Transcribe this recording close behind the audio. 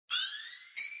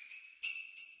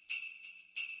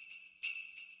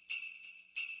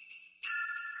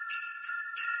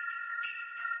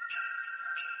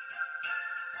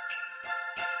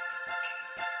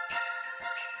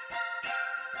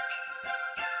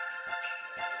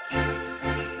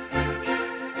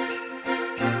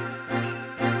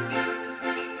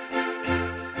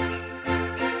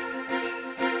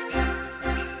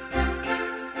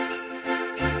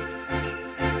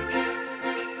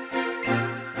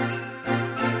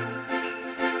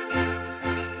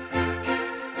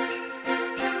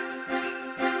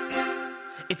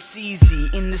It's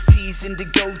easy in the season to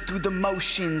go through the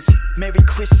motions. Merry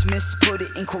Christmas, put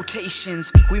it in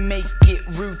quotations. We make it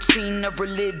routine, a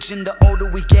religion. The older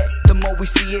we get, the more we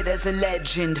see it as a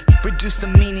legend. Reduce the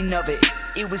meaning of it,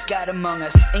 it was God among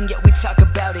us, and yet we talk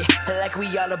about it like we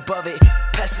all above it.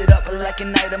 Pass it up like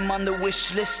an item on the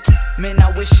wish list. Man,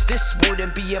 I wish this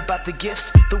wouldn't be about the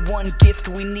gifts. The one gift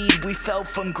we need, we fell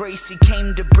from grace. He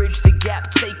came to bridge the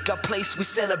gap, take our place, we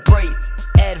celebrate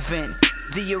Advent,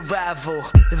 the arrival,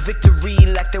 the victory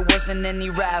like there wasn't any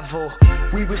rival.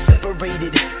 We were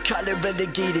separated, called it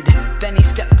relegated. Then he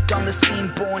stepped on the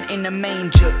scene, born in a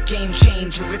manger. Game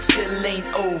changer, it still ain't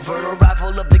over.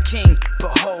 Arrival of the king,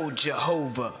 behold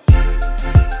Jehovah.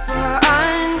 For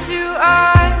unto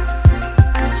us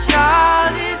a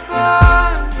child is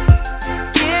born,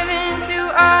 given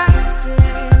to us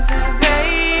is a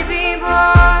baby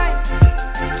boy.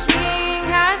 King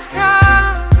has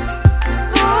come,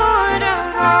 Lord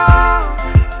of all,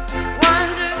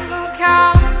 wonderful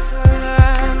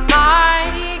Counselor,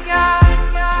 mighty God.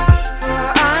 For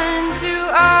unto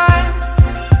us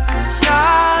a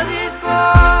child is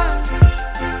born,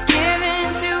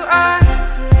 given to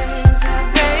us is a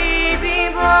baby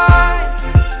boy.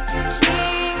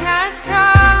 King has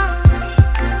come,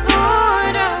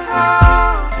 Lord of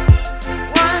all,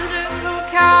 wonderful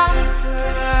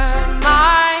Counselor,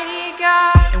 mighty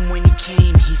God. And when he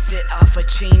came, he set off a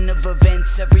chain of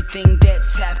events. Everything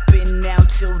that's happened now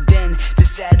till then,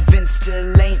 this Advent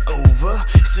still ain't over.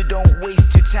 So don't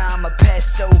waste your time or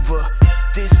pass over.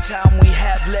 This time we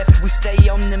have left, we stay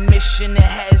on the mission. It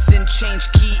hasn't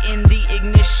changed, key in the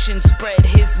ignition. Spread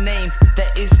his name,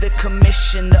 that is the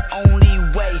commission. The only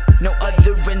way, no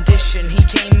other rendition. He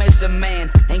came as a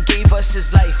man and gave us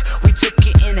his life. We took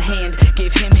it in hand,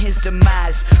 gave him his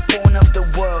demise. Born of the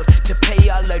world to pay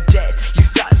all our debt. You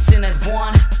thought sin had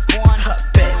won?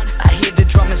 Bet. I hear the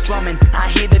drummers drumming, I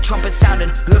hear the trumpet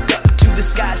sounding. Look up to the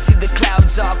sky, see the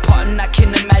clouds are parting. I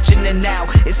can imagine it now,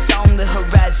 it's on the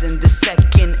horizon. The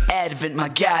second Advent, my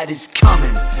God is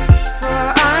coming. For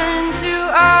unto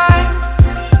us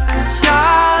a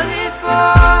child is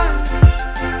born.